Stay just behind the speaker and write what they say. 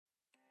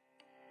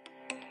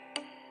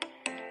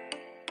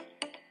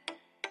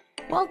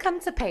Welcome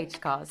to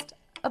Pagecast,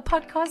 a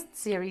podcast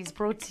series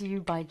brought to you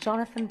by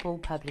Jonathan Bull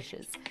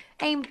Publishers,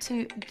 aimed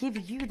to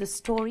give you the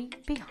story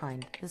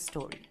behind the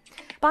story.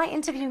 By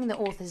interviewing the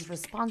authors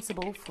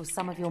responsible for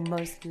some of your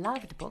most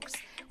loved books,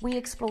 we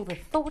explore the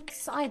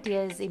thoughts,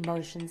 ideas,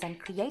 emotions, and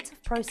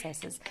creative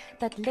processes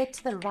that led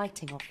to the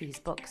writing of these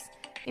books.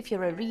 If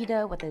you're a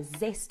reader with a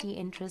zesty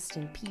interest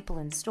in people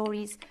and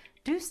stories,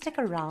 do stick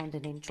around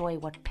and enjoy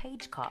what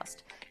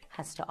Pagecast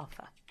has to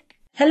offer.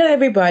 Hello,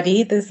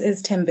 everybody. This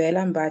is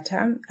Tembela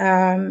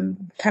Mbata,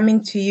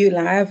 coming to you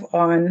live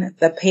on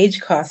the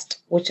Pagecast,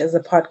 which is a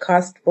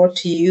podcast brought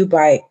to you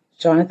by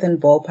Jonathan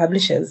Bull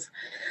Publishers.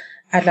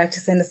 I'd like to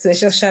send a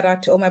special shout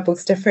out to all my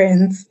Bookster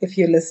friends if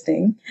you're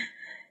listening.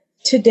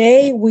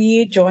 Today,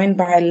 we're joined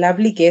by a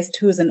lovely guest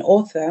who is an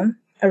author,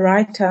 a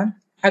writer,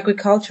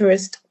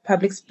 agriculturist,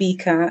 public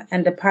speaker,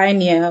 and a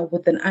pioneer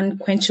with an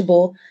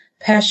unquenchable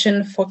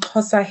passion for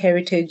Xhosa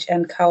heritage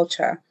and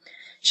culture.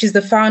 She's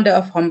the founder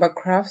of Homba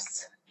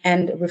Crafts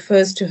and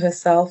refers to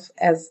herself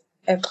as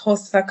a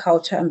Xhosa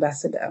culture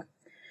ambassador.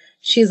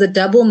 She has a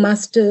double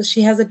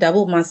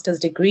master's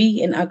degree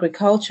in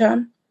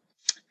agriculture,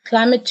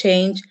 climate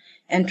change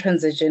and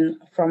transition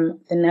from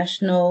the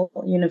National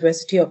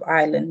University of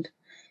Ireland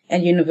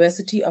and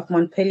University of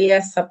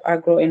Montpellier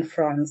Sub-Agro in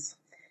France.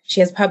 She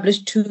has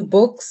published 2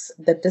 books,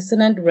 The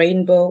Dissonant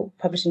Rainbow,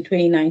 published in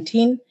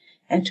 2019,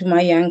 and To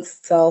My Young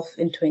Self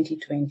in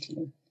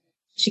 2020.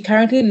 She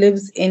currently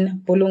lives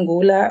in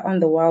Bulungula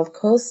on the Wild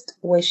Coast,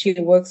 where she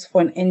works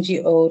for an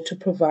NGO to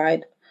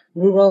provide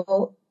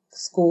rural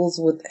schools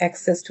with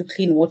access to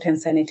clean water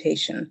and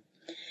sanitation.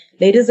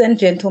 Ladies and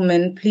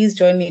gentlemen, please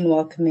join me in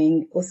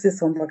welcoming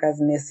Usisi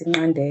Mpakazi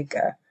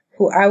Mandeka,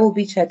 who I will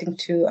be chatting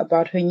to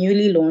about her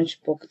newly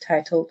launched book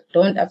titled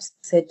Don't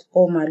Upset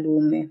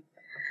Omalume.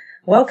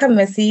 Welcome,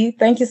 Messi.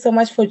 Thank you so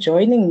much for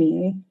joining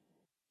me.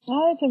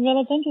 Hi,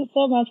 Tembela. Thank you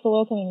so much for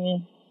welcoming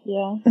me.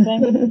 Yeah,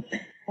 thanks.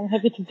 I'm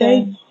happy to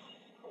join.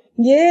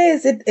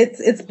 Yes,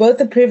 it's both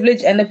a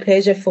privilege and a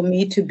pleasure for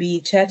me to be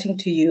chatting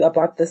to you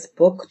about this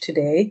book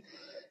today,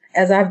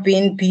 as I've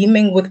been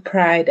beaming with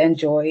pride and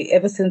joy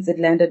ever since it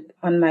landed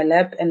on my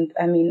lap. And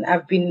I mean,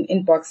 I've been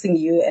inboxing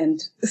you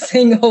and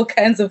saying all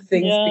kinds of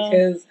things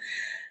because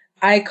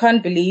I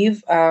can't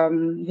believe,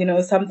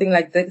 something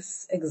like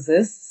this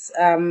exists.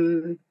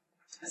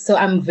 So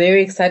I'm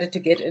very excited to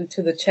get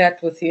into the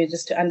chat with you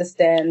just to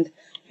understand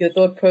your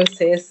thought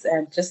process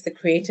and just the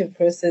creative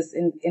process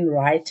in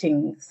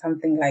writing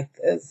something like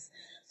this.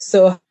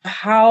 So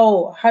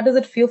how does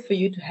it feel for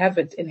you to have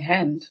it in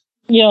hand?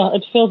 Yeah,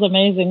 it feels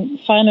amazing.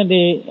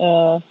 Finally,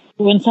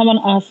 when someone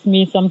asks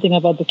me something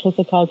about the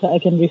Xhosa culture, I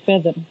can refer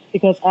them,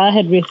 because I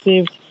had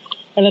received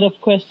a lot of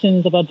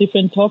questions about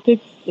different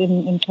topics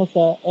in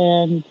Xhosa,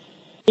 and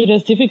it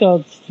was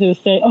difficult to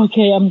say,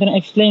 okay, I'm going to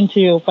explain to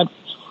you, but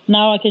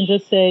now I can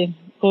just say,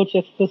 go to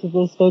exclusive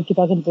books, go to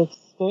bargain books.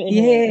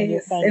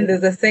 Yes, and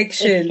there's a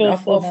section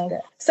of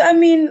that. So, I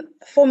mean,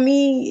 for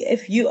me,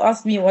 if you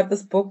ask me what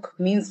this book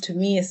means to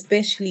me,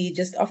 especially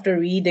just after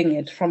reading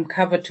it from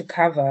cover to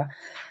cover,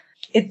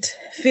 it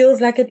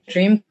feels like a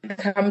dream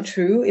come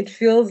true. It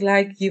feels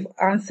like you've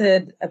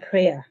answered a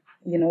prayer,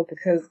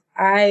 because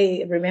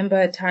I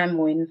remember a time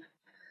when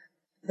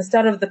the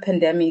start of the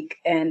pandemic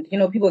and,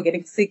 people were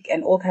getting sick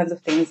and all kinds of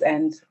things.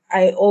 And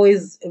I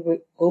always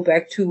go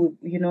back to,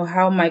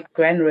 how my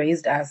gran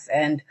raised us,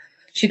 and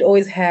she'd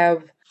always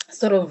have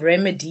sort of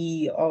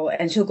remedy,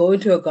 and she'll go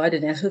into a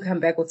garden and she'll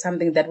come back with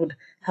something that would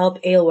help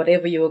ail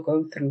whatever you were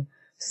going through.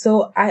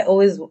 So I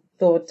always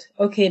thought,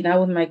 okay,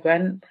 now when my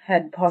gran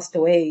had passed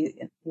away,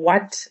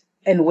 what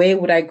and where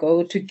would I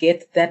go to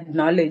get that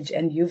knowledge?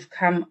 And you've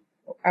come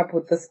up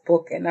with this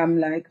book, and I'm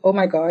like, oh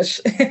my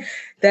gosh,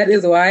 that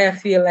is why I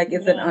feel like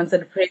it's an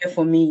answered prayer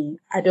for me.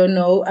 I don't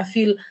know. I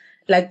feel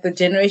like the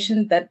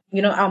generation that,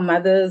 our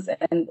mothers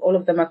and all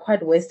of them are quite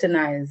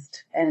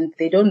westernized, and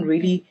they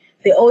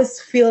always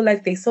feel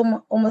like they're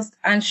so almost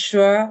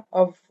unsure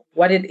of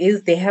what it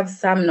is. They have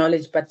some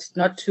knowledge, but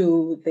not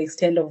to the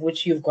extent of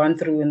which you've gone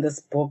through in this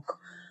book.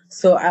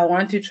 So I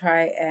want to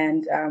try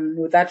and,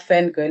 without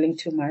fangirling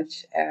too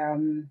much,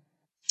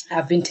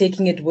 I've been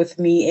taking it with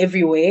me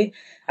everywhere.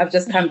 I've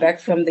just come back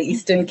from the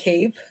Eastern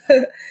Cape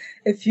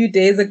a few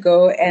days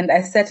ago, and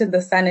I sat in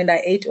the sun and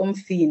I ate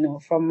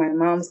umfino from my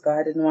mom's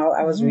garden while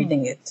I was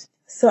reading it.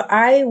 So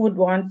I would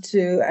want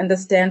to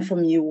understand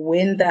from you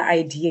when the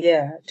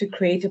idea to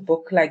create a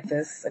book like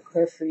this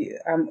occurred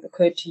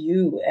to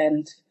you.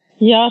 And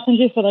yeah, thank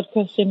you for that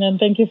question, and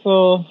thank you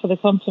for the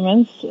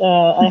compliments.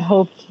 I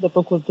hoped the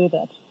book would do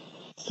that.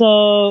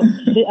 So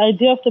the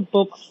idea of the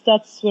book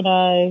starts when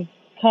I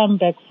come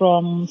back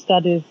from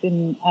studies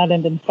in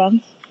Ireland and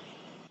France,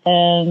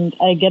 and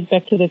I get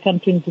back to the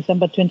country in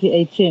December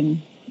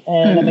 2018,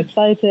 and I'm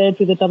excited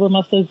with a double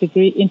master's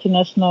degree,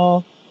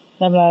 international.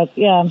 And I'm like,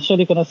 yeah, I'm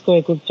surely going to score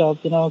a good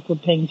job,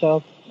 good paying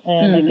job.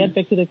 And I get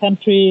back to the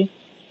country.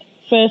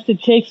 First,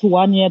 it takes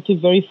 1 year to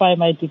verify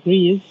my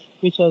degrees,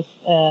 which was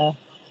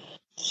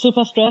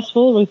super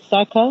stressful with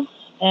SACA.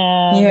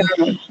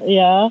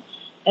 And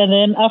and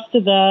then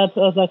after that, I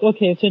was like,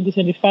 okay,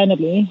 2020,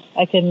 finally,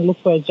 I can look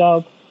for a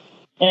job.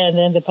 and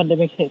then the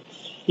pandemic hits,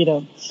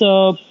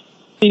 So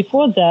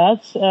before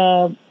that,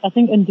 I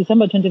think in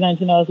December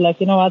 2019, I was like,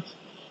 you know what?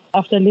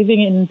 After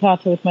living in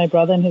Tata with my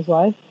brother and his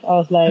wife, I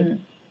was like,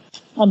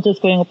 I'm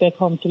just going back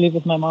home to live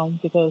with my mom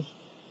because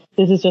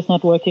this is just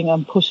not working.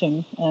 I'm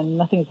pushing and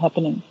nothing is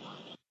happening.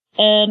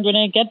 And when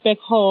I get back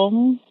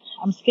home,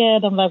 I'm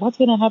scared. I'm like, what's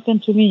going to happen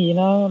to me?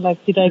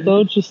 Like, did I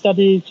go to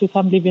study to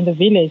come live in the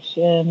village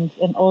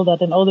and all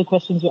that and all the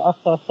questions we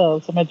ask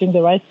ourselves? Am I doing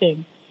the right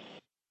thing?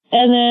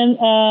 And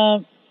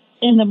then,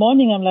 in the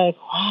morning, I'm like,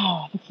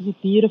 wow, this is a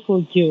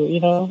beautiful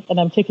view, and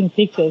I'm taking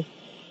pictures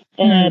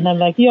and I'm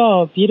like,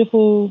 yo,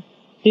 beautiful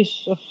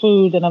dish of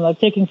food. And I'm like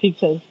taking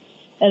pictures.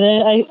 And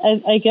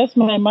then I guess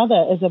my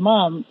mother, as a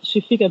mom,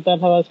 she figured that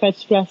I was quite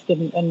stressed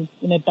and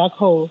in a dark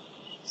hole.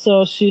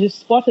 So she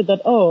spotted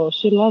that,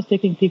 she loves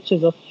taking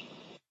pictures of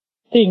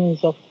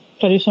things, of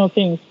traditional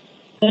things.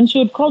 And she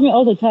would call me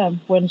all the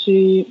time when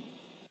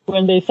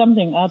there's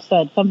something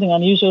outside, something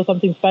unusual,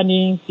 something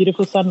funny,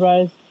 beautiful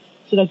sunrise.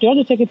 She's like, do you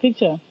want to take a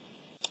picture?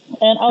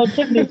 And I would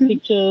take these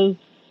pictures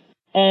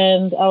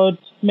and I would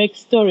make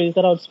stories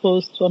that I would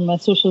post on my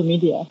social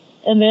media.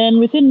 And then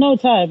within no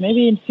time,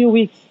 maybe in a few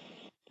weeks,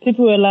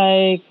 people were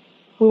like,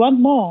 we want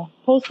more,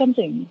 post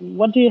something.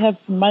 What do you have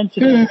in mind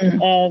today?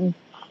 And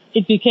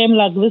it became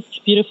like this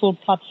beautiful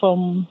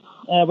platform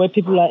where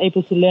people are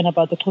able to learn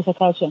about the Xhosa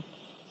culture.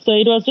 So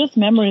it was just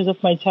memories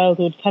of my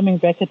childhood coming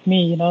back at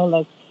me,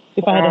 like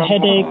if I had a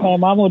headache, my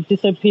mom would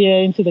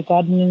disappear into the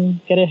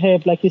garden, get a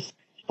herb, like this,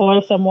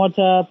 boil some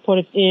water, put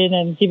it in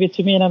and give it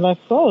to me. And I'm like,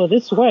 oh,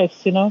 this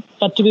works,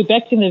 But to be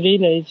back in the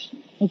village,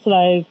 it's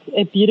like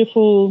a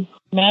beautiful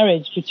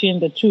marriage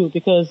between the two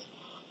because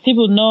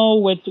people know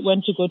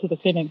when to go to the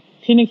clinic.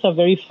 Clinics are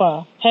very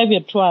far. Have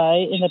your try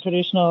in the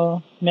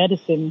traditional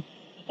medicine.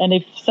 And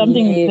if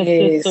something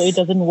persists or it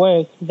doesn't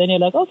work, then you're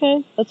like,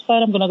 okay, that's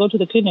fine. I'm going to go to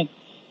the clinic.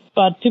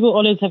 But people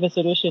always have a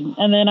solution.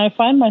 And then I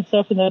find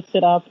myself in that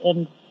setup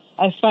and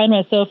I find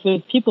myself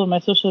with people on my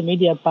social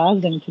media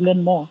buzzing to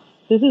learn more.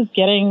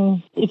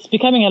 It's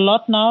becoming a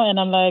lot now and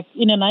I'm like,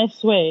 in a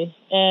nice way.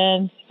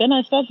 And then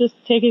I start just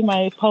taking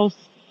my posts,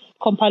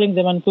 compiling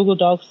them on Google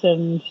Docs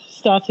and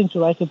starting to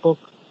write a book.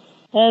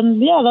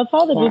 And yeah, that's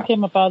how the book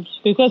came about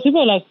because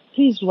people are like,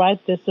 please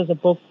write this as a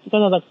book. Because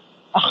I was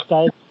like,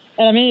 guys.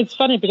 And I mean, it's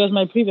funny because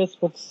my previous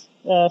books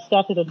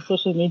started on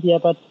social media,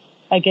 but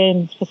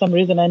again, for some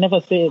reason, I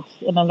never say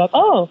it. And I'm like,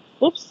 oh,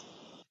 oops,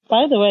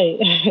 by the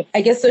way.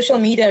 I guess social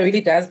media really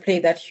does play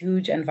that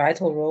huge and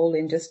vital role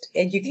in just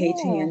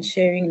educating and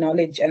sharing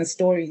knowledge and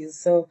stories.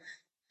 So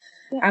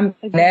I'm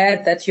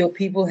glad that your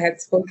people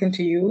had spoken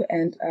to you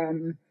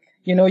and,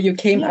 you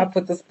came up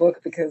with this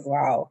book because,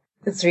 wow.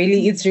 It's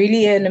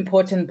really an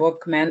important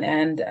book, man.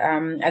 And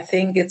I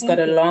think it's got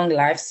a long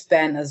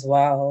lifespan as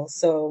well.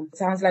 So it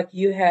sounds like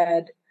you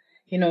had,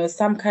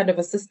 some kind of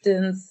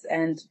assistance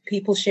and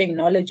people sharing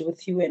knowledge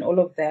with you and all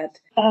of that.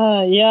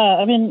 Yeah.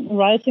 I mean,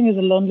 writing is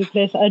a lonely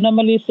place. I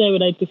normally say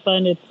when I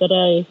define it that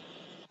I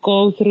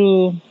go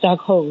through dark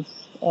holes.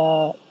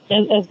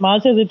 As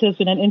much as it has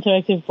been an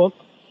interactive book,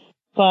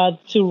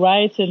 but to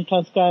write and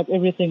transcribe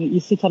everything,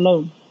 you sit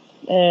alone.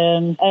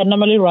 And I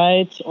normally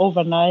write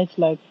overnight,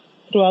 like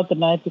throughout the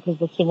night because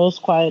that's the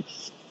most quiet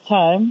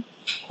time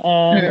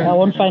and I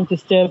won't find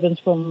disturbance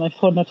from my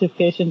phone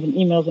notifications and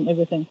emails and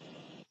everything.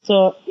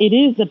 So it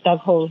is the dark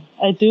hole.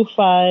 I do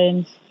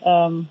find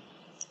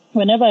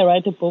whenever I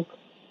write a book,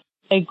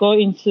 I go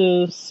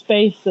into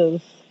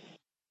spaces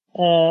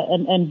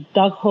and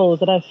dark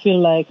holes that I feel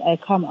like I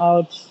come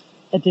out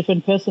a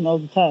different person all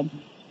the time.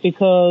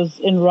 Because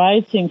in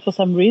writing, for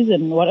some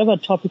reason, whatever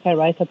topic I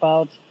write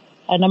about,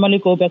 I normally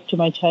go back to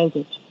my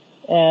childhood.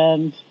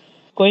 And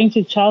going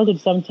to childhood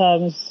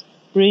sometimes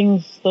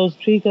brings those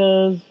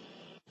triggers,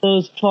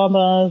 those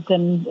traumas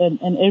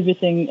and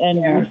everything. And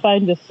you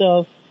find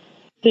yourself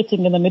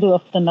sitting in the middle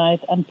of the night,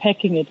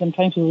 unpacking it and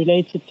trying to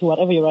relate it to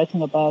whatever you're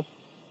writing about.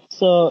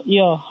 So,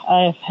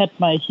 I've had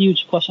my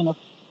huge portion of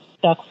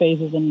dark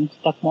phases and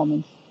dark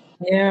moments.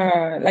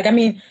 Yeah. Like, I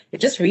mean,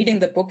 just reading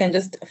the book and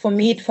just, for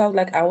me, it felt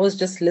like I was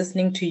just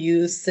listening to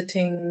you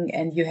sitting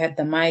and you had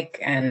the mic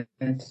and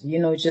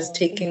just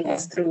taking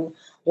us through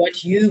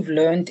what you've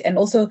learned. And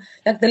also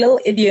like the little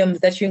idioms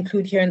that you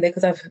include here and there,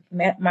 because I've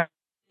might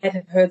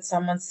have heard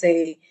someone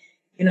say,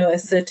 a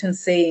certain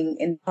saying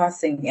in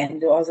passing.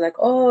 And I was like,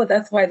 oh,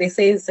 that's why they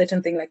say a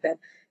certain thing like that.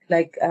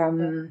 Like,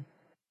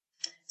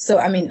 so,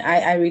 I mean,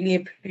 I really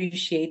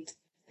appreciate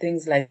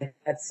things like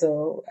that.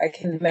 So I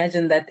can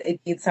imagine that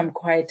it needs some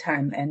quiet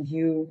time and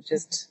you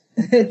just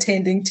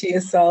tending to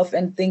yourself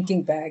and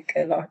thinking back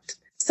a lot.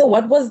 So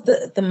what was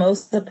the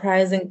most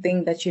surprising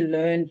thing that you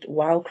learned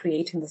while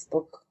creating this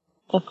book?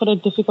 That's quite a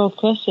difficult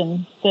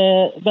question.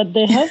 But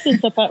there have been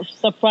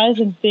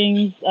surprising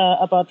things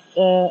about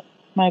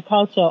my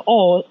culture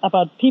or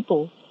about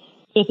people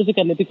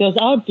specifically, because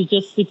I would be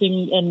just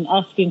sitting and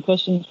asking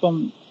questions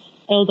from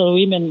elder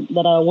women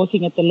that are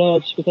working at the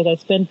lodge, because I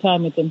spent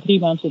time with them, 3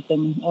 months with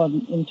them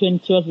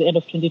towards the end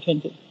of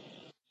 2020.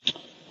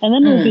 And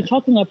then we'll be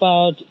talking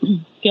about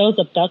girls'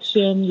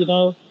 abduction,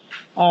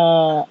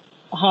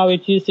 how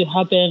it used to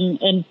happen.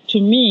 And to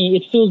me,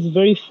 it feels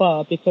very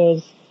far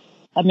because,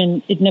 I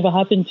mean, it never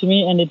happened to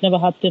me and it never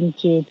happened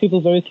to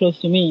people very close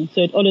to me.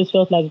 So it always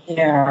felt like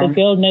the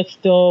girl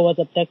next door was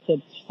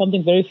abducted,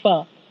 something very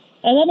far.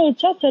 And then we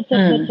chat.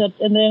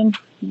 And then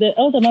the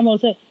elder mama will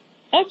say,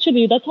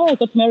 actually, that's how I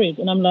got married.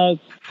 And I'm like,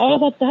 oh,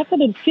 that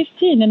happened at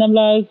 15. And I'm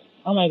like,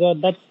 oh my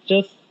God, that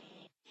just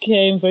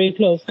came very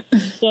close.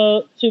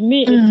 So to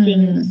me, it's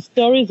been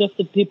stories of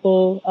the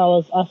people I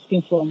was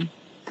asking from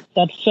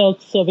that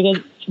felt so, because,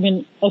 I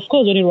mean, of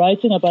course, when you're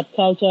writing about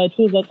culture, it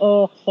feels like,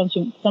 oh,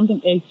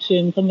 something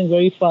ancient, something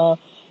very far.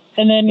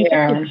 And then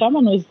if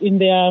someone was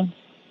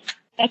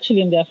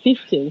actually in their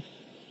 50s,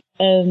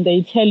 and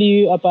they tell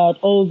you about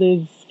all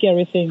these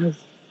scary things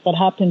that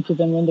happened to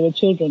them when they were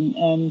children,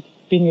 and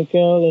being a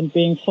girl and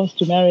being forced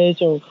to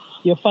marriage, or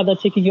your father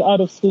taking you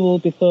out of school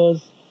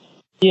because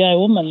you're a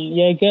woman,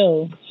 you're a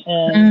girl,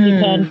 and he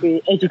can't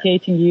be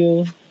educating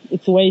you.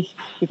 It's a waste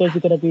because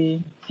you're going to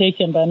be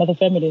taken by another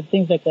family,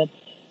 things like that.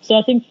 So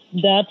I think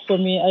that for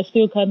me, I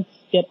still can't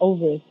get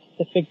over it,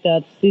 the fact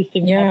that these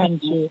things happen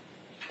to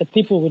the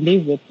people we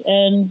live with.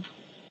 And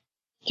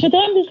to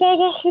them, it's like,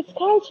 oh, it's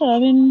culture. I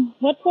mean,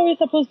 what were we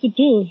supposed to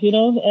do, you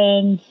know?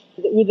 And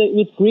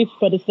with grief,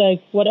 but it's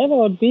like, whatever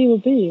would be,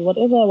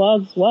 whatever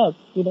was,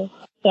 you know?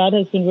 That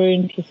has been very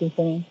interesting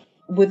for me.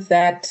 With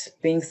that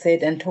being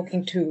said, and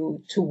talking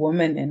to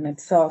women in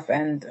itself,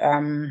 and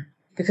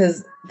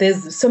because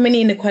there's so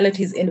many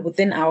inequalities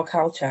within our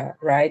culture,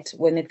 right?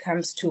 When it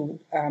comes to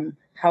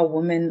how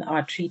women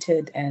are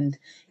treated, and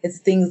it's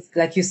things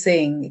like you're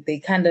saying, they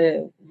kind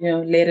of,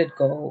 let it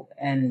go,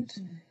 and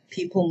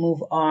people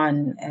move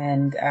on.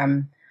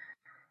 And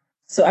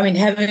so, I mean,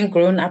 having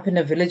grown up in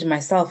a village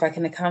myself, I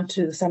can account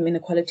to some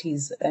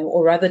inequalities,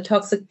 or rather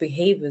toxic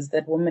behaviors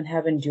that women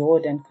have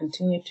endured and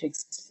continue to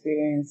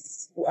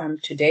experience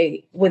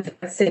today. With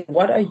that said,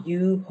 what are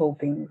you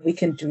hoping we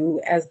can do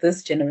as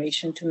this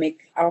generation to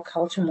make our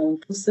culture more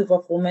inclusive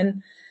of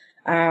women?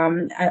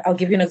 I'll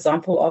give you an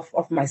example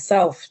of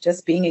myself,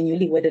 just being a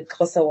newly wedded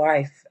Xhosa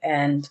wife.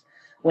 And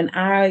when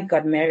I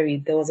got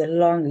married, there was a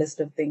long list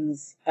of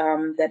things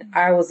that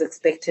I was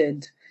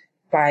expected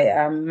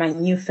by my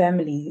new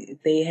family.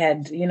 They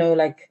had,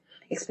 like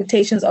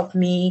expectations of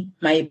me,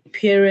 my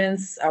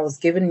appearance. I was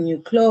given new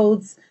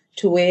clothes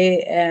to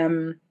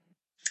wear.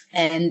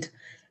 And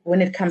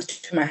when it comes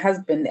to my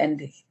husband,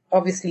 and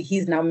obviously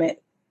he's now,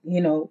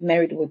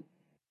 married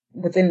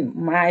within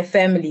my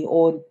family,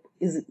 or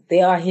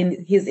they are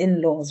his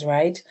in-laws,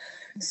 right?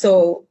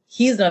 So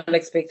he's not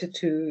expected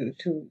to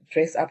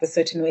dress up a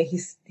certain way.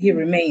 He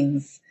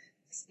remains.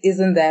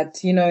 Isn't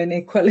that, an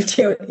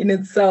equality in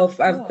itself?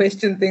 I've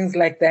questioned things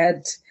like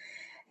that.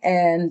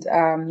 And,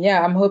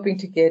 I'm hoping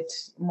to get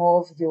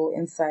more of your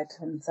insight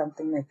on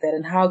something like that.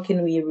 And how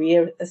can we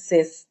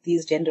reassess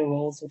these gender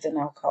roles within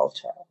our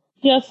culture?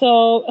 Yeah,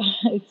 so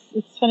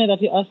it's funny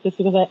that you asked this,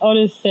 because I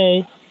always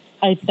say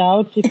I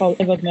doubt if I'll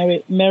ever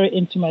marry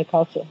into my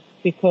culture,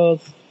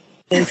 because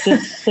there's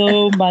just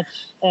so much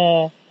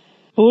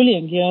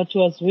bullying,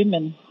 towards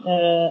women.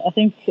 I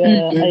think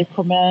I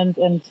commend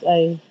and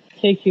I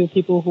take you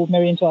people who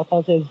marry into our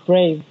culture as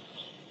brave,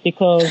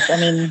 because, I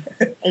mean,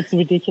 it's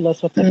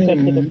ridiculous what's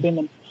expected of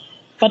women.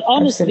 But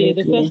honestly,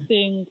 Absolutely. The first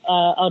thing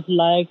I'd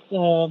like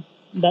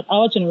that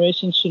our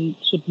generation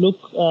should look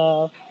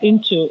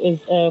into is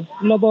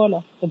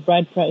lobola, the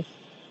bride price.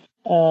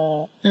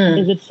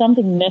 Is it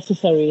something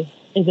necessary?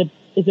 Is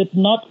it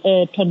not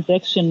a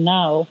transaction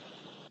now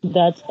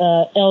that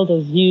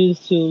elders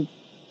use to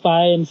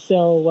buy and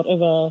sell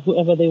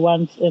whoever they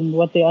want and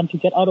what they want to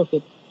get out of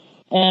it?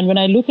 And when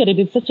I look at it,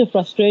 it's such a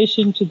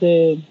frustration to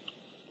the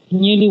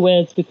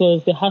newlyweds,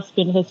 because the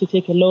husband has to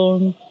take a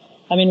loan.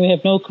 I mean, we have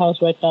no cows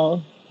right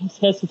now. He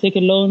has to take a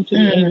loan to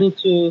be able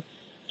to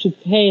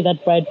pay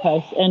that bride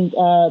price. And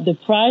the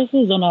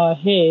prices on our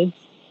heads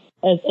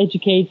as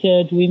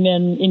educated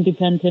women,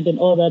 independent and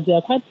all that, they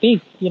are quite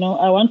big.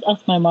 I once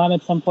asked my mom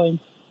at some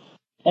point,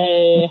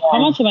 how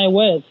much am I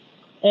worth?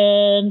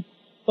 And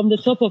from the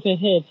top of her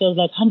head, she was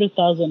like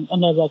 100,000.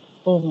 And I was like,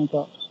 oh my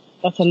God,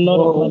 that's a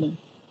lot of money.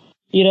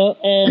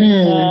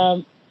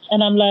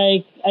 And I'm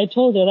like, I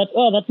told her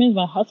that means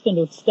my husband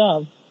would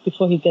starve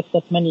before he gets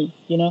that money,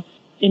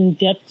 in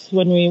debt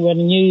when we were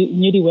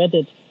newly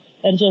wedded.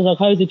 And she was like,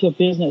 how is it your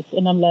business?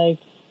 And I'm like,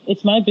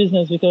 it's my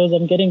business because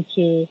I'm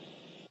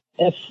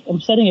I'm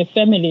starting a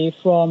family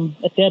from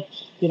a debt,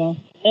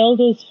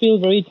 Elders feel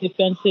very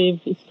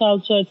defensive. It's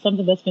culture. It's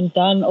something that's been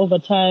done over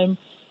time,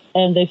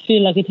 and they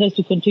feel like it has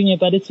to continue,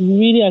 but it's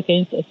really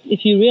against us.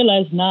 If you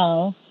realize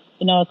now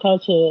in our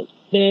culture,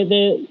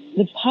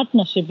 the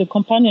partnership, the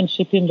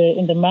companionship in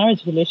the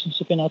marriage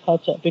relationship in our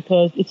culture,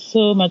 because it's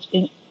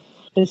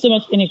there's so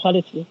much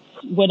inequality.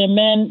 When a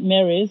man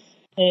marries,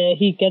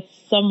 he gets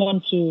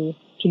someone to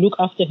look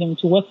after him,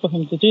 to work for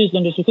him, to do his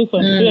laundry, to cook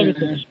for him, to do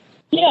everything.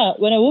 Yeah,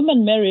 when a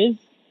woman marries,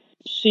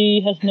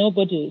 she has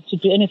nobody to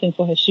do anything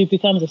for her. She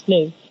becomes a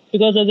slave.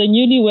 Because as a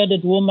newly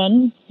wedded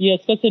woman, you're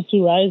expected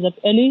to rise up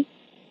early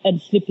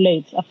and sleep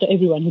late after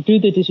everyone. You do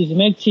the dishes, you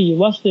make tea,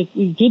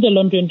 you do the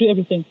laundry and do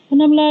everything.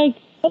 And I'm like,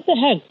 What the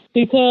heck?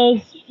 Because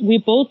we're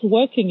both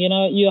working,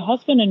 your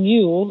husband and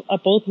you are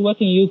both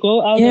working. You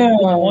go out in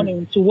the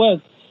morning to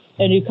work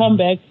and you come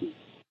back.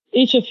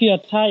 Each of you are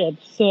tired.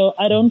 So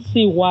I don't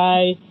see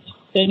why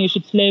then you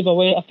should slave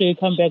away after you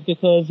come back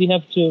because you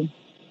have to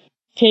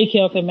take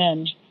care of a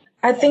man.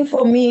 I think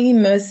for me,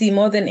 Mercy,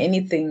 more than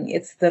anything,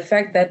 it's the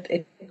fact that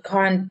it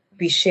can't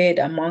be shared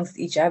amongst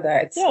each other.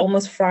 It's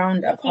almost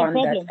frowned upon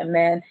that a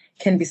man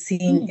can be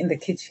seen in the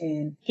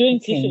kitchen doing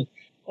dishes.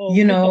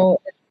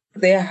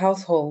 Their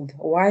household.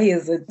 Why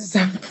is it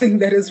something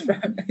that is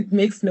frowned? It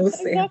makes no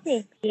sense.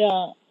 Exactly.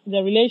 Yeah,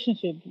 the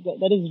relationship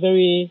that is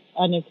very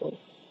unequal.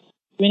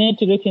 We need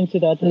to look into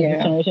that as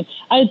a generation.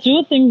 I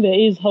do think there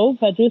is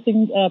hope. I do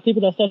think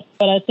people are stuck,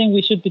 but I think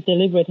we should be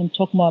deliberate and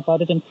talk more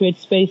about it and create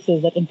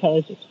spaces that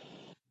encourage it.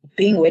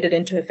 Being wedded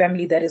into a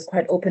family that is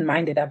quite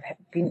open-minded, I've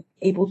been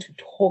able to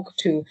talk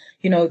to,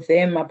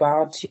 them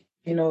about,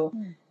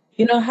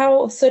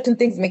 how certain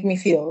things make me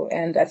feel.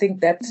 And I think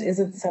that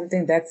isn't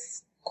something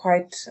that's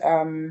quite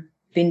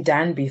been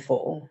done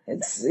before.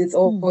 It's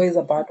always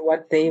about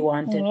what they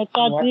want and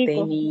what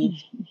they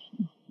need.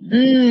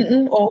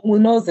 Or who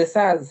knows the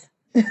SARS.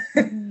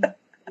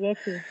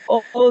 Exactly.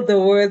 All the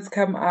words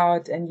come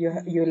out and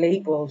you're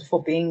labeled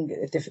for being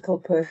a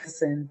difficult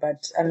person.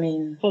 But I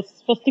mean... For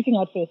sticking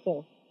out for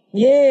yourself.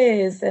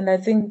 Yes, and I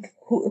think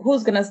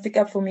who's going to stick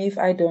up for me if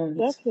I don't?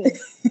 Exactly.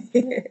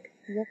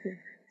 Exactly.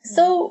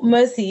 So,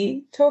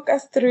 Mercy, talk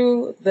us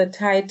through the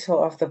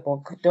title of the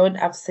book, Don't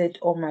Upset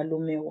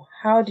Omalume.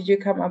 How did you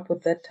come up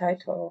with that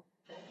title?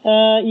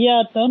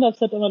 Don't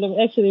Upset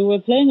Omalume. Actually, we're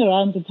playing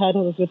around the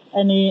titles with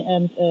Annie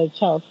and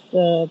Charles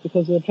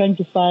because we're trying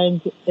to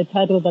find a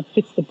title that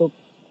fits the book.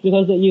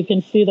 Because you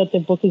can see that the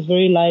book is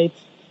very light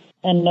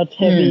and not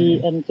heavy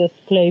and just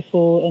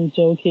playful and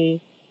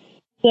jokey.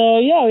 So,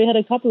 we had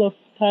a couple of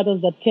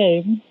titles that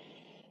came,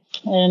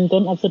 and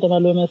Don't Upset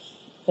Omalume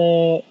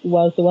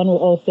was the one we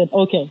all said,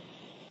 okay,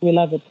 we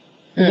love it.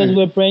 Because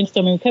we're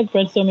brainstorming, we kept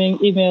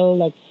brainstorming, email,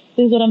 like,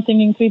 this is what I'm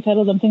thinking, 3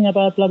 titles I'm thinking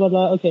about, blah, blah,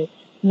 blah, okay.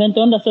 And then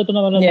Don't Upset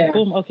Omalume,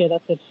 boom, okay,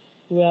 that's it.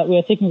 We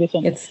are taking this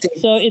one.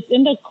 So it's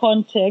in the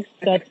context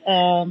that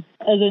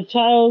as a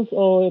child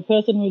or a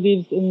person who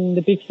lives in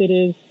the big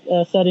cities,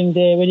 studying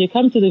there, when you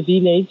come to the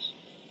village,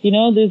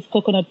 these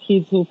coconut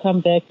kids who come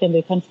back and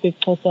they can't speak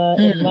Xhosa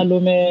and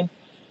Malume.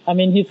 I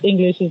mean, his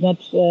English is not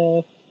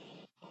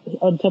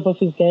on top of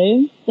his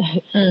game.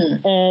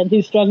 And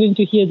he's struggling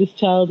to hear this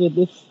child with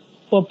this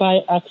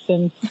 4-by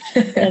accent.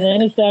 And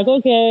then it's like,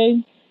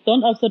 okay,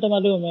 don't upset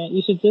Malume.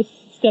 You should just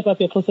step up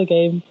your Xhosa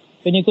game.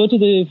 When you go to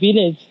the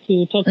village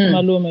to talk to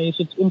Malume, you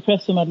should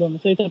impress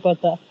Malume. So it's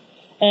about that.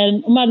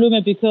 And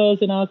Malume, because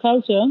in our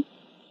culture,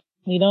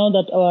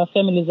 that our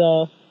families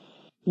are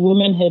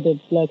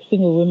women-headed, like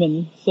single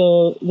women.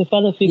 So the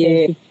father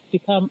figures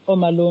become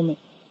Omalume,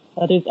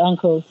 that is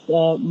uncles,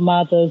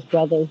 mothers,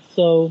 brothers.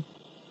 So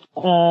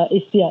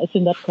it's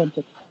in that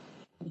context.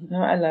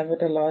 No, I love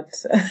it a lot.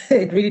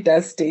 It really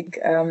does stick,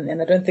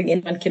 and I don't think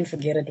anyone can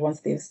forget it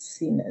once they've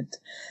seen it.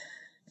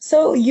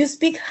 So you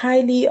speak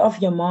highly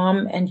of your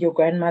mom and your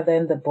grandmother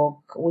in the book,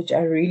 which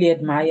I really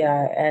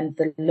admire, and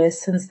the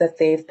lessons that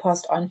they've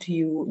passed on to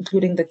you,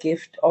 including the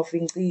gift of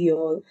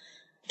Inqiyo,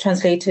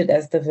 translated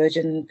as the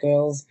Virgin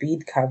Girls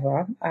bead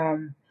cover.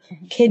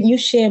 Can you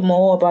share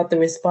more about the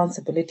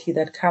responsibility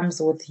that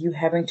comes with you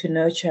having to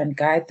nurture and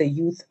guide the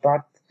youth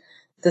about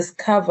this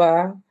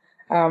cover,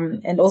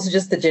 and also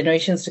just the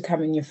generations to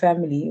come in your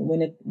family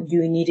when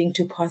you're needing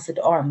to pass it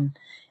on?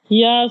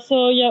 Yeah,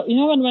 so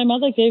when my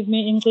mother gave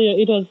me Inqiyo,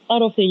 it was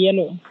out of the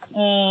yellow,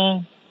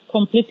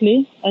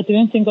 completely. I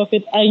didn't think of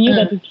it. I knew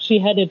that she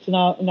had it in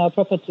our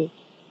property,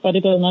 but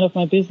it was none of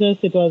my business.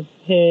 It was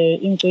her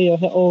Inqiyo,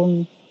 her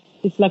own.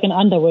 It's like an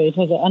underwear. It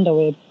was an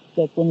underwear,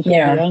 like when she was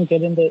a young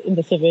girl in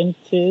the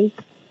 70s,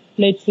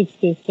 late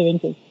 60s,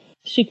 70s.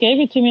 She gave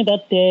it to me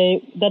that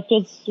day. That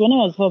was when I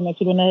was home,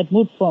 actually, when I had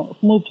moved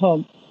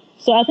home.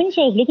 So I think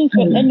she was looking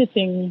for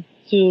anything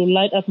to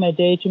light up my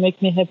day, to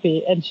make me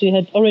happy. And she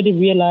had already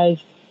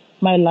realized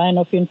my line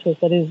of interest,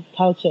 that is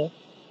culture.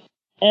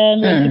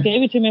 And when she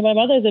gave it to me, my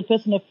mother is a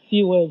person of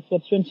few words,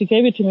 but when she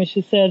gave it to me,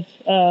 she said,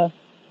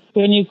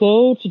 when you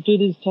go to do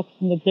these talks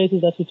in the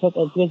places that we talk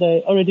at, because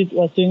I already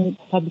was doing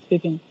public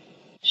speaking,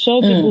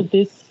 show people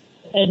this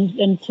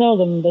and tell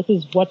them this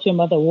is what your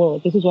mother wore.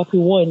 This is what we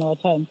wore in our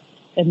time,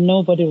 and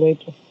nobody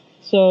raped us.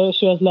 So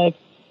she was like,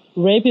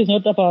 rape is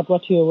not about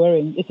what you're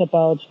wearing. It's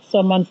about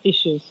someone's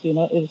issues,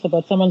 it's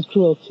about someone's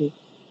cruelty.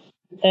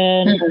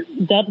 And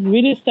that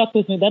really stuck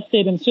with me, that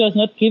statement. She was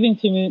not giving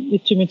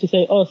it to me to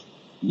say, oh,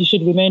 you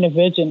should remain a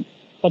virgin.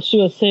 But she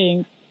was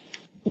saying,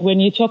 when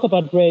you talk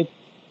about rape,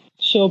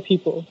 show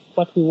people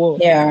what we wore.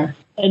 Yeah.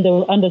 And they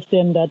will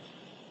understand that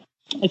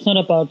it's not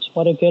about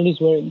what a girl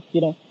is wearing,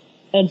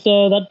 And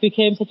so that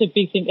became such a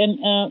big thing. And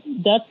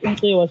that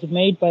Inqiyo was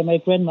made by my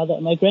grandmother.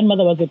 My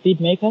grandmother was a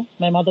bead maker,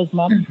 my mother's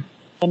mom.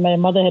 And my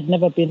mother had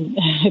never been,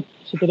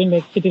 she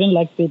didn't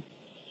like beads.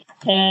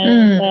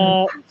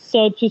 And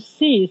so to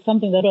see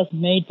something that was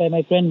made by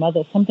my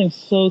grandmother, something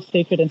so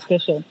sacred and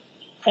special,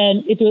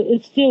 And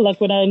it's still, like,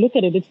 when I look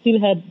at it, it still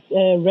had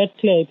red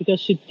clay because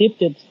she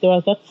dipped it. There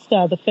was that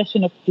style, the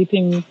fashion of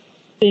dipping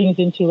things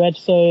into red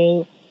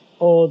soil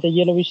or the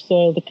yellowish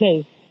soil, the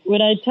clay.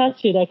 When I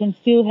touch it, I can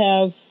still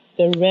have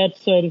the red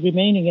soil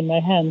remaining in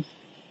my hands.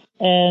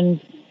 And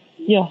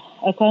yeah,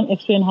 I can't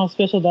explain how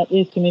special that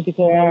is to me,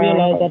 because I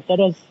realized that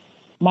was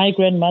my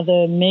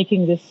grandmother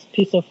making this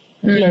piece of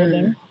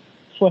clothing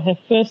for her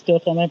first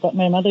daughter.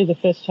 My mother is the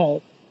first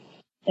child.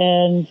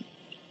 And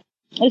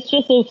it's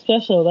just so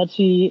special that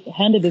she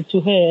handed it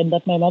to her and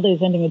that my mother is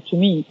handing it to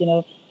me.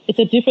 It's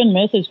a different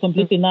message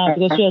completely now,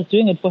 because she was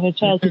doing it for her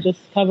child to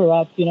just cover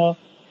up,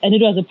 and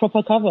it was a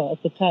proper cover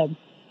at the time.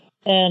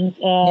 And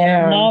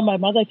now my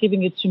mother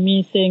giving it to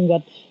me, saying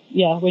that,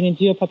 when you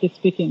do your public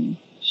speaking,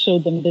 show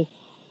them this,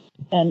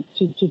 and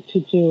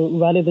to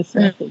rally this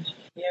message.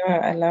 Yeah,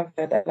 I love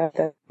that. I love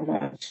that so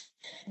much.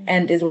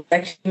 And it was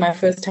actually my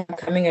first time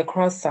coming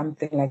across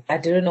something like that. I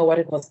didn't know what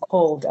it was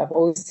called. I've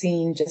always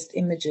seen just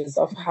images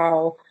of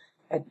how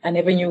I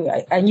never knew.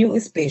 I knew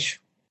Ispesh.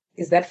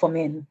 Is that for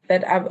men?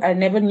 That I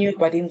never knew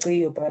about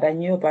Inqiyo, but I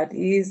knew about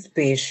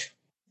Ispesh.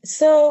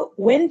 So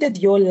when did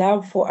your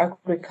love for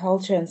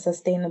agriculture and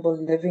sustainable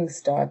living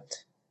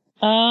start?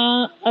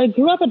 I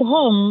grew up at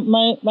home.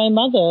 My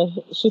mother,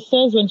 she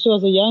says when she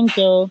was a young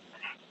girl,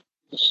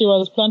 she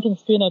was planting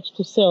spinach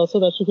to sell so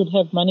that she could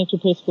have money to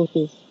pay school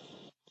fees.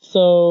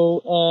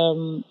 So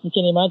you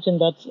can imagine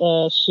that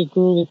she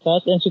grew with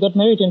that, and she got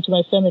married into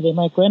my family.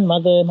 My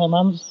grandmother,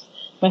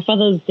 my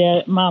father's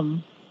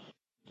mom,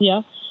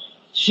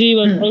 she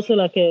was also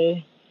like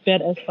a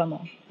badass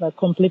farmer, like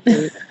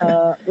completely.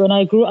 When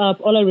I grew up,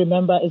 all I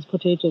remember is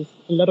potatoes,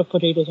 a lot of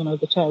potatoes when I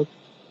was a child.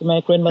 In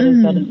my grandmother's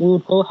garden, we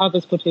would go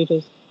harvest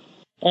potatoes,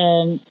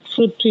 and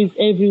fruit trees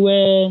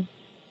everywhere,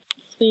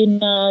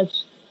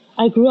 spinach.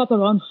 I grew up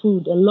around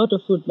food, a lot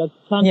of food, like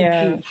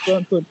planting food,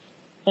 growing food.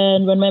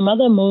 And when my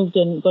mother moved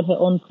and got her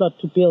own plot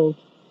to build,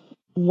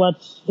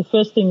 the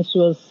first thing she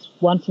was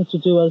wanting to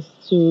do was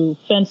to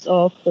fence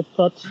off the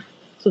plot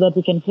so that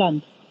we can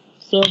plant.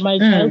 So my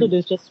childhood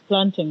is just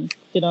planting,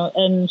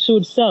 and she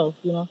would sell,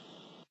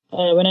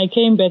 When I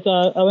came back,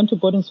 I went to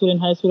boarding school in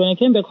high school. When I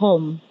came back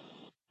home,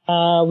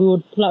 we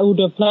would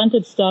have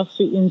planted stuff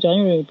in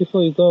January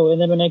before we go.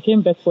 And then when I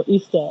came back for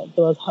Easter, it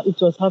was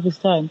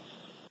harvest time.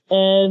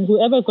 And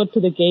whoever got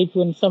to the gate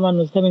when someone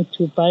was coming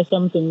to buy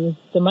something,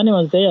 the money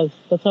was theirs.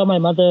 That's how my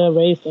mother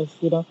raised us,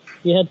 You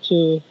had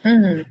to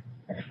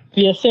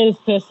be a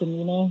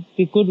salesperson,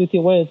 be good with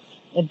your words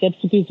and get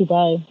people to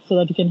buy so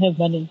that you can have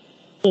money.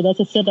 So that's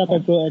a setup I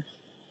grew at.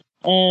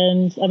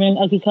 And I mean,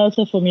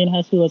 agriculture for me in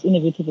high school was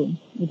inevitable.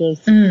 It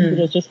was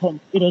just home.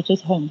 It was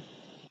just home.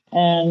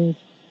 And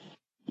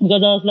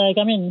because I was like,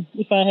 I mean,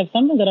 if I have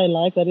something that I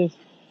like, that is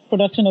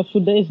production of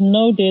food, there is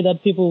no day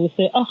that people will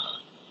say,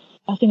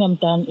 I think I'm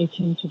done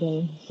eating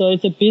today. So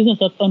it's a business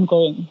that's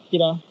ongoing,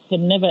 You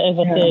can never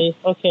ever say,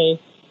 okay,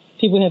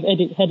 people have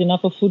had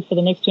enough of food for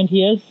the next 20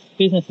 years.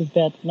 Business is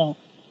bad. No.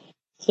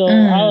 So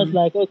I was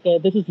like, okay,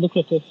 this is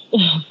lucrative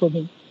for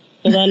me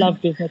because I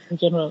love business in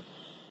general.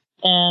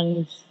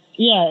 And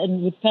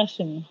and with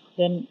passion,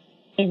 then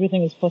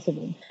everything is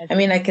possible. I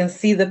mean, I can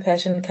see the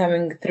passion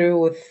coming through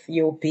with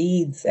your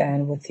beads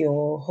and with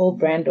your whole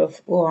brand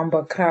of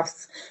Uhamba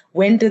Crafts.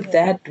 When did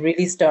that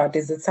really start?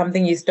 Is it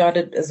something you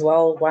started as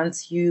well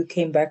once you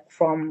came back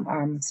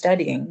from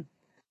studying?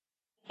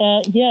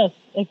 Yes,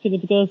 actually,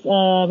 because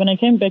when I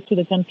came back to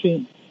the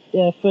country,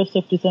 1st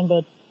of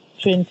December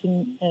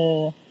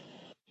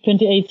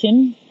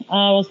 2018,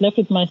 I was left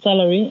with my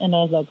salary and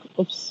I was like,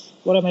 oops,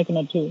 what am I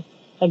going to do?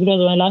 Like, it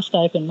was my last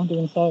stipend, not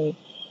even sorry.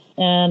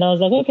 And I was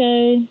like,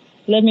 okay,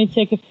 let me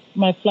take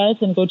my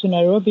flight and go to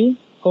Nairobi,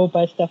 go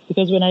buy stuff.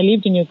 Because when I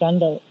lived in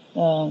Uganda,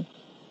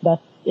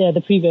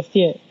 the previous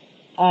year,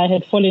 I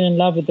had fallen in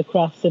love with the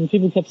crafts, and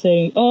people kept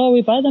saying, oh,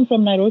 we buy them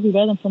from Nairobi,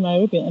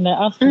 And I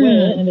asked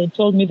where, and they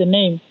told me the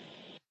name.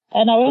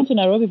 And I went to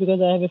Nairobi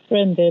because I have a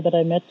friend there that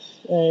I met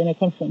in a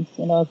conference.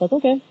 And I was like,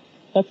 okay,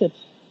 that's it.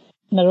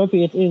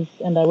 Nairobi it is.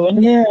 And I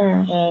went.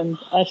 And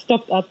I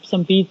stocked up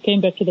some beads,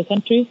 came back to the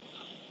country.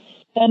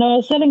 And I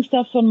was selling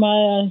stuff on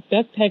my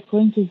backpack,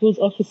 going to people's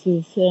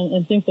offices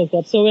and things like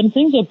that. So when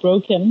things were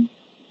broken,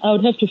 I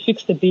would have to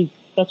fix the beads.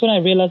 That's when I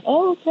realized,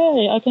 oh,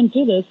 okay, I can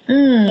do this.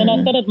 And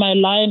I started my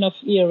line of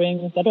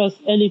earrings. That was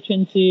early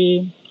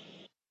 2019.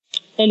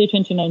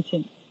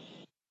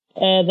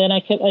 And then I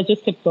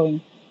just kept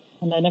going,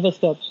 and I never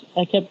stopped.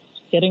 I kept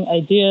getting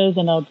ideas,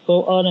 and I would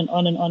go on and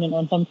on and on and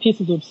on. Some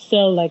pieces would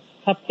sell like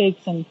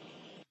cupcakes, and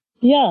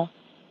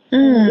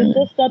it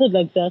just started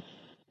like that.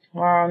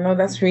 Wow, no,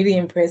 that's really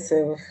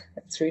impressive.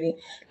 It's really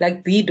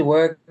like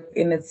beadwork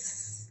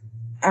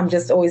I'm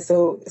just always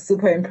so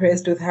super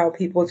impressed with how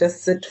people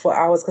just sit for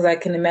hours, because I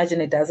can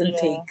imagine it doesn't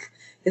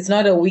it's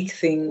not a week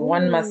thing.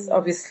 One must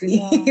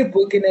obviously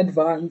book in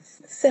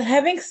advance. So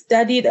having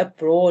studied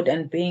abroad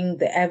and being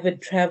the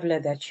avid traveler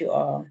that you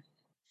are,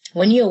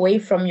 when you're away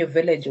from your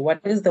village,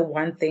 what is the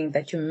one thing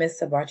that you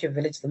miss about your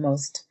village the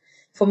most?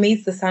 For me,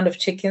 it's the sound of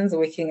chickens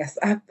waking us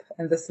up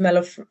and the smell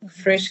of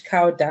fresh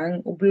cow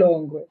dung,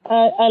 ubulongwe.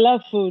 I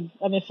love food.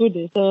 I'm a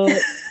foodie. So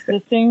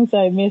the things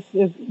I miss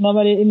is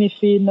normally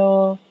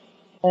imifino,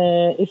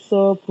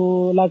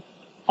 isopu. Like,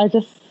 I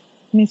just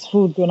miss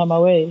food when I'm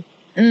away.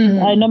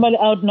 I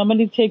would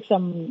normally take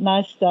some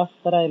nice stuff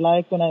that I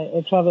like when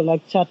I travel,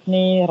 like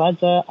chutney,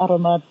 raja,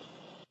 aromat,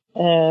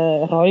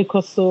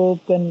 roiko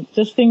soup, and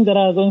just things that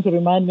are going to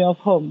remind me of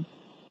home.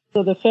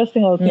 So the first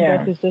thing I'll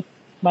think of is just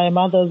my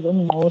mother's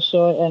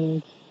mosho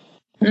and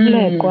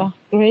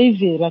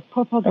gravy, like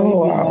proper gravy.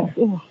 Oh, wow. Like,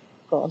 oh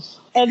gosh.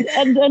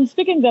 And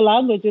speaking the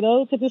language,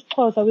 to this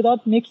Xhosa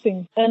without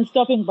mixing and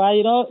stopping by,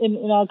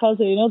 in our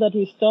culture, that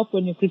we stop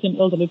when you greet an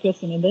elderly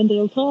person and then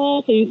they'll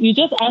talk. You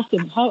just ask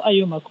them, how are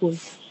you, Makul?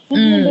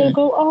 And then they'll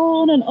go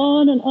on and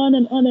on and on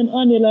and on and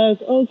on. You're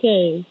like,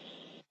 okay.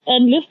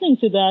 And listening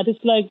to that,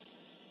 it's like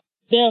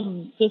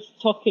them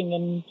just talking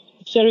and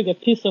sharing a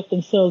piece of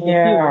themselves with you.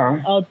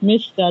 I would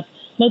miss that.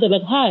 No, they're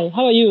like, hi,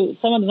 how are you?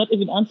 Someone is not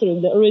even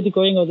answering. They're already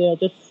going or they're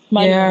just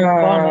smiling and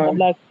gone. And I'm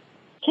like,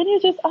 can you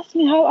just ask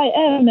me how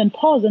I am and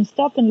pause and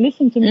stop and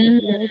listen to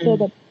me? So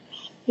that,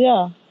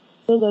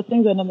 those are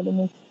things I normally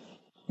miss.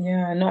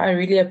 Yeah, no, I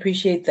really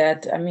appreciate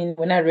that. I mean,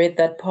 when I read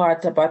that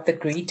part about the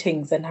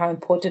greetings and how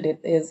important it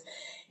is,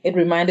 it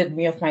reminded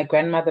me of my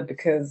grandmother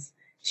because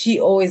she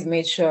always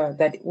made sure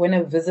that when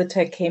a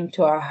visitor came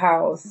to our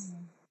house,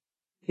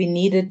 we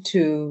needed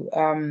to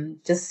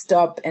just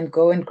stop and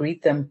go and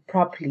greet them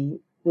properly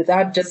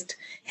without just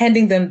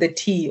handing them the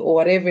tea or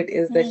whatever it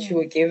is that you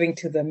were giving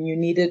to them. You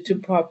needed to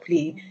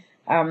properly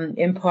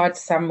impart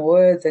some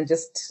words and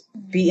just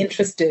be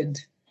interested.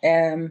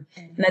 And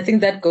I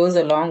think that goes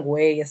a long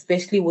way,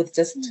 especially with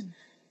just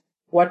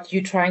what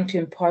you're trying to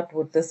impart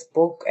with this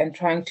book and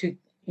trying to,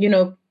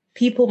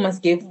 people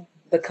must give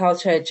the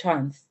culture a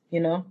chance,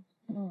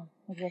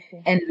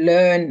 Exactly. and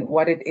learn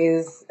what it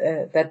is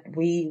that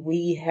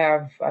we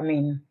have. I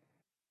mean,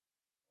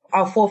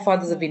 our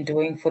forefathers have been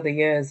doing for the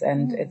years,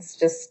 and it's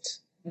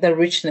just the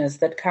richness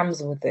that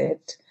comes with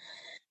it.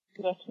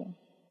 Exactly.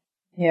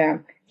 Yeah.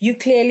 You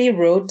clearly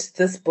wrote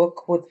this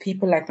book with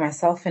people like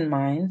myself in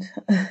mind.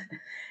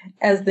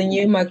 As the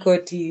new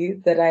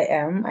Makoti that I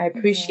am, I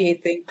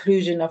appreciate the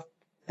inclusion of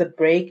the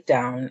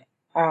breakdown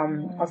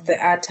of the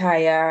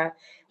attire,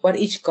 what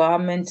each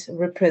garment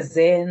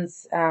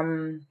represents.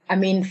 I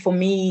mean, for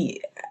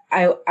me,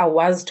 I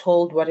was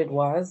told what it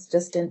was,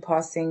 just in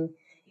passing,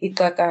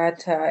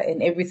 Iqakata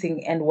and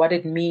everything and what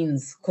it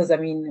means. Because, I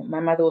mean, my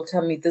mother will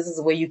tell me this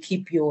is where you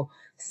keep your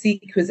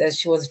secrets as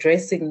she was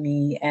dressing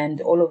me and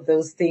all of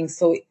those things.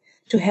 So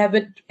to have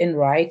it in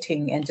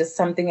writing and just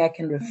something I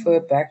can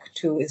refer back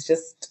to is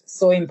just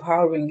so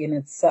empowering in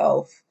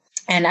itself.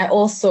 And I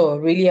also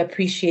really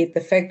appreciate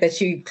the fact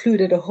that you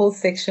included a whole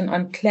section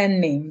on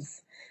clan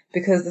names,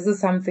 because this is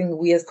something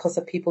we as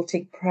Xhosa people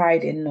take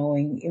pride in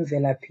knowing in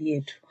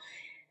Imvelaphi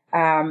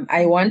yethu.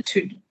 I want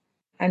to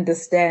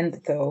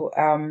understand, though,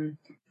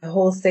 the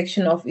whole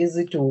section of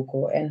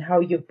iziduko and how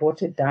you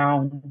brought it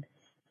down,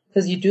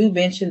 because you do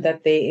mention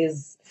that there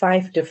is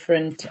 5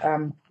 different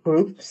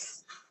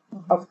groups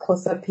of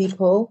Xhosa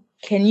people.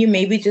 Can you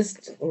maybe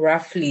just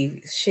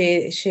roughly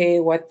share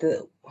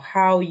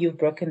how you've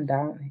broken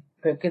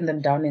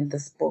them down in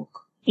this book?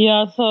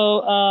 Yeah, so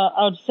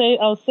I'll say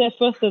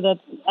first that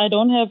I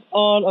don't have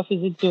all of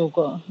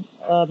Iziduko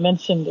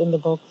mentioned in the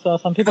book. So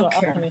some people are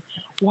asking me,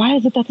 why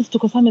is it that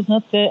Isduko is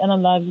not there? And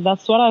I'm like,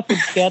 that's what I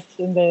could get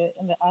in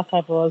the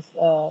archive was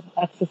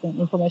accessing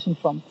information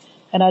from.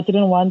 And I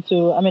didn't want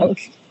to,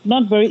 it's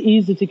not very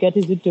easy to get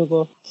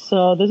Iziduko.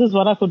 So this is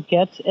what I could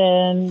get.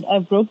 And I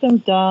broke them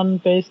down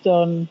based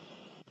on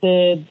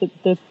the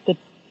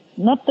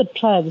not the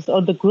tribes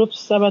or the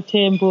groups,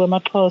 Abatembu,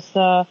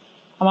 Amaxhosa,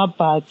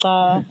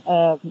 Amabhaca,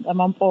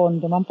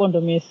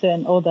 Amampondo Mise,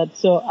 and all that.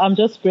 So I'm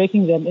just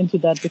breaking them into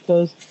that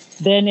because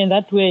then in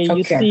that way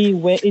you see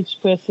where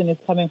each person is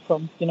coming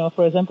from.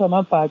 For example,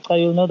 Amabhaca,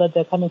 you'll know that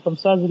they're coming from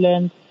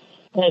Swaziland,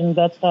 and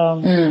that's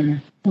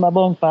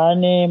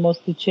Mabongvane,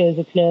 mostly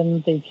Cheze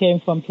clan, they came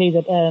from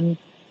KZN.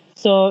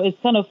 So it's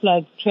kind of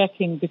like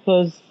tracking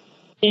because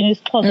in his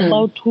class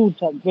about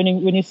when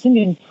you're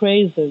singing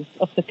praises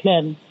of the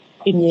clan,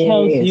 it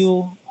tells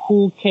you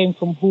who came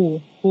from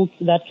who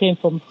that came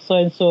from so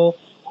and so,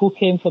 who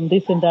came from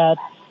this and that,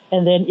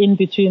 and then in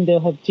between they'll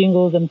have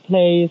jingles and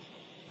plays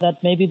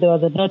that maybe there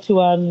was a dirty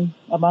one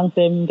among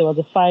them, there was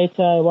a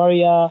fighter, a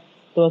warrior,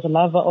 there was a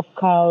lover of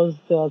cows,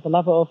 there was a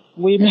lover of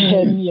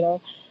women.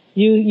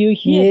 You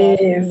hear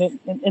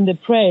that in the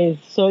praise.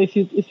 So if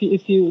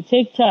you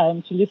take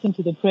time to listen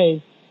to the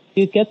praise,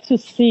 you get to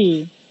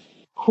see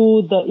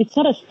it's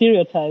not a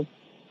stereotype,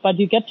 but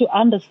you get to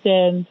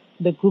understand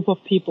the group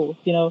of people,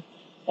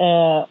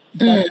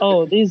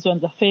 that, these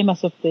ones are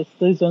famous of this,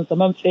 these ones are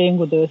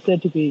Mamfengu, they were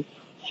said to be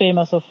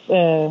famous of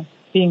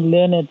being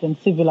learned and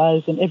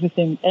civilized and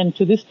everything. And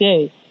to this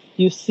day,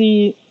 you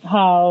see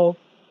how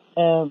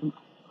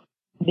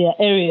their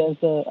areas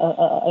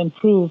are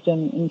improved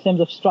and in terms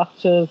of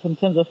structures, in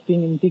terms of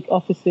being in big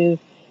offices.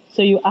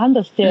 So you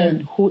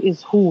understand who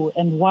is who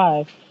and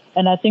why.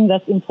 And I think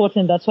that's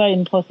important. That's why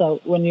in Xhosa,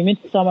 when you meet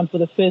someone for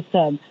the first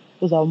time,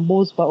 what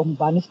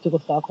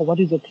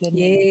is your clan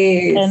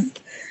name?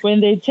 And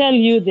when they tell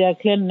you their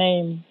clan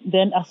name,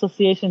 then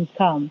associations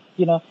come,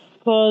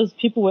 because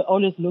people were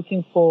always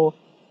looking for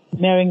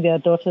marrying their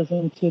daughters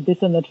into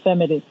this and that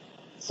family.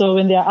 So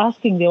when they're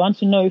asking, they want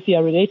to know if you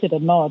are related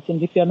or not.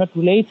 And if you're not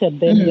related,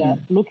 then they are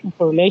looking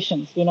for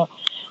relations,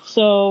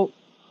 So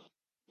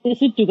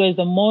isiduko is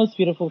the most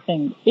beautiful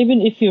thing.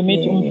 Even if you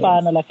meet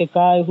umfana, like a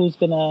guy who's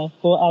going to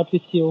go out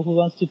with you, who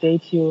wants to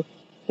date you,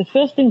 the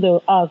first thing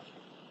they'll ask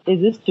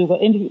is this dugo.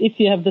 And if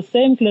you have the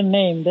same clan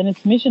name, then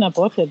it's mission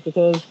aborted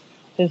because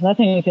there's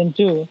nothing you can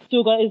do.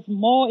 Dugo is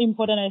more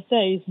important,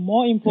 is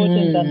more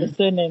important than the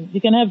surname. You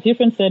can have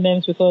different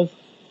surnames because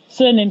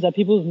surnames are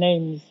people's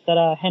names that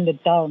are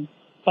handed down.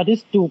 But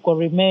this dugo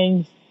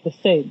remains the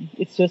same.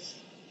 It's just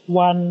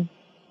one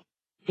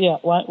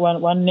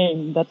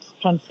name that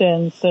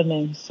transcends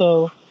surnames.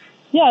 So,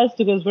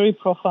 Istugo is very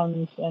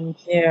profound, and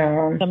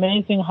it's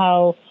amazing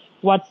how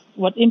what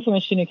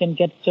information you can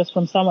get just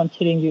from someone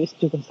telling you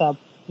Istugo Sab.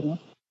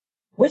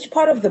 Which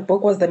part of the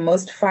book was the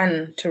most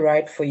fun to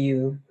write for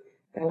you?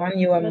 The one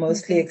you are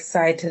mostly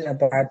excited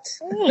about?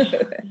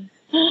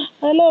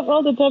 I love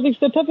all the topics.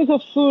 The topic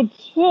of food.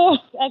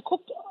 I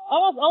cooked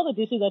almost all the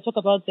dishes I talk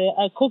about there.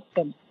 I cooked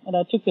them and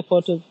I took the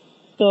photos.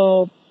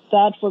 So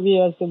that for me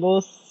was the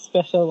most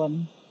special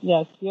one.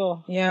 Yes,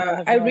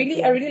 I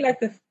really like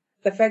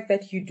the fact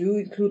that you do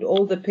include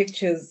all the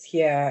pictures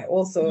here.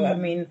 Also, I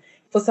mean,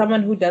 for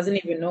someone who doesn't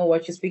even know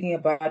what you're speaking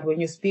about, when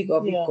you speak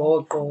of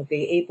Igogo, they're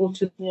able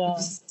to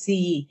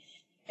see,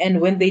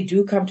 and when they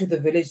do come to the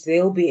village,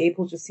 they'll be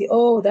able to see,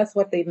 oh, that's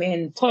what they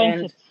meant.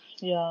 And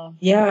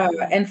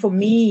for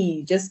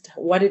me, just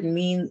what it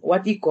means,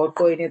 what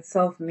Igogo in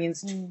itself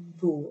means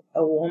to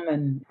a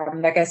woman.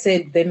 Like I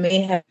said, there may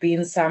have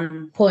been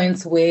some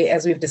points where,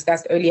 as we've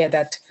discussed earlier,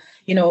 that,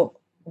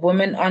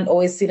 women aren't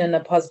always seen in a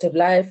positive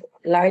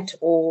light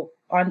or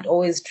aren't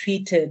always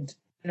treated,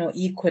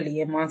 equally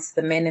amongst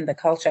the men in the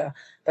culture.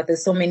 But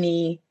there's so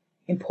many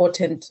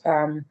important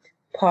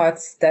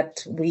parts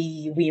that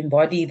we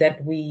embody,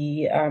 that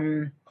we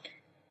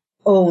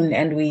own,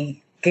 and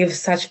we give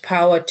such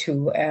power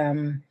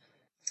to,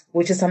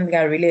 which is something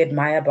I really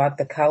admire about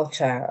the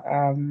culture.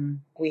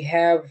 We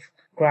have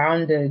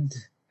grounded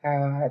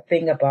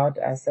thing about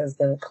us as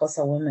the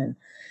Xhosa women.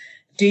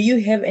 Do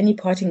you have any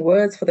parting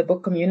words for the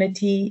book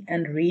community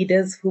and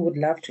readers who would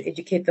love to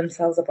educate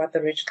themselves about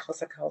the rich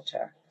Xhosa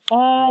culture?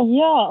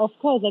 Of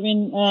course. I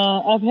mean,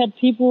 I've had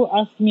people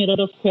ask me a lot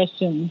of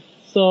questions.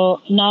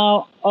 So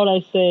now all I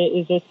say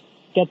is just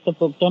get the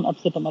book. Don't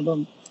upset them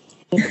alone.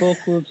 The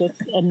book will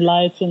just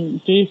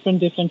enlighten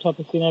different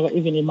topics you never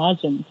even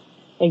imagined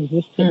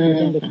existed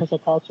within the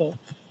Xhosa culture.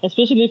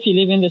 Especially if you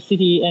live in the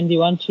city and you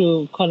want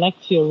to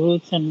connect to your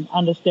roots and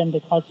understand the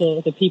culture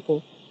of the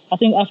people. I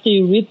think after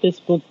you read this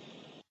book,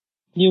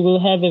 you will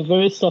have a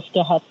very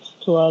softer heart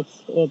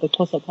towards the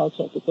Xhosa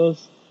culture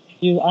because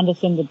you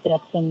understand the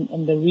depth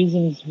and the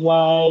reasons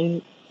why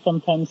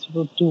sometimes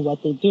people do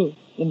what they do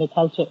in the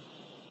culture.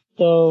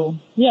 So,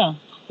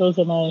 those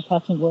are my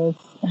parting words.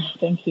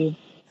 Thank you.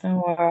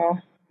 Oh, wow.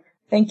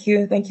 Thank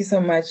you. Thank you so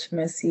much,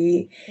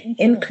 Mercy.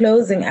 In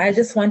closing, I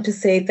just want to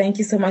say thank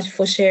you so much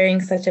for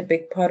sharing such a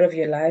big part of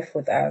your life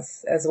with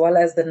us, as well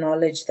as the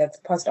knowledge that's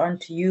passed on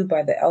to you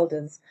by the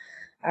elders.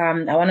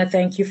 I want to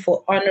thank you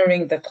for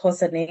honoring the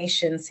Xhosa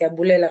nation.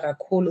 Siyabulela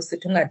kakhulu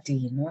sithi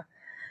ungadinwa.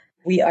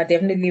 We are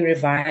definitely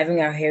reviving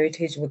our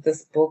heritage with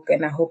this book,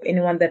 and I hope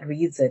anyone that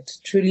reads it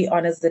truly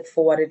honors it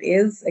for what it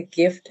is, a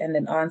gift and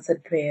an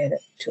answered prayer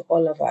to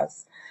all of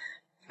us.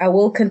 I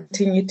will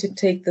continue to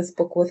take this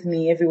book with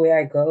me everywhere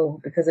I go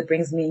because it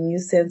brings me a new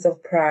sense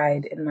of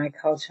pride in my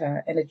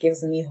culture, and it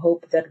gives me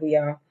hope that we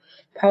are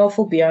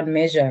powerful beyond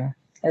measure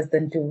as the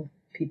Ntu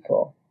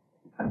people.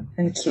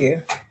 Thank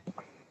you.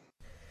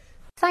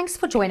 Thanks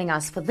for joining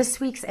us for this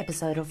week's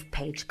episode of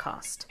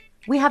Pagecast.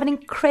 We have an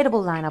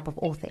incredible lineup of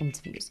author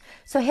interviews,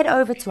 so head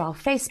over to our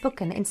Facebook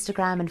and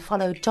Instagram and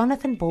follow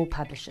Jonathan Ball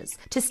Publishers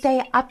to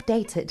stay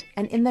updated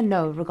and in the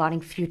know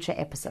regarding future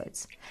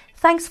episodes.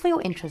 Thanks for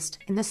your interest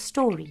in the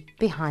story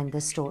behind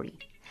the story.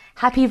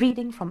 Happy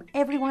reading from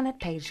everyone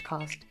at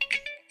Pagecast.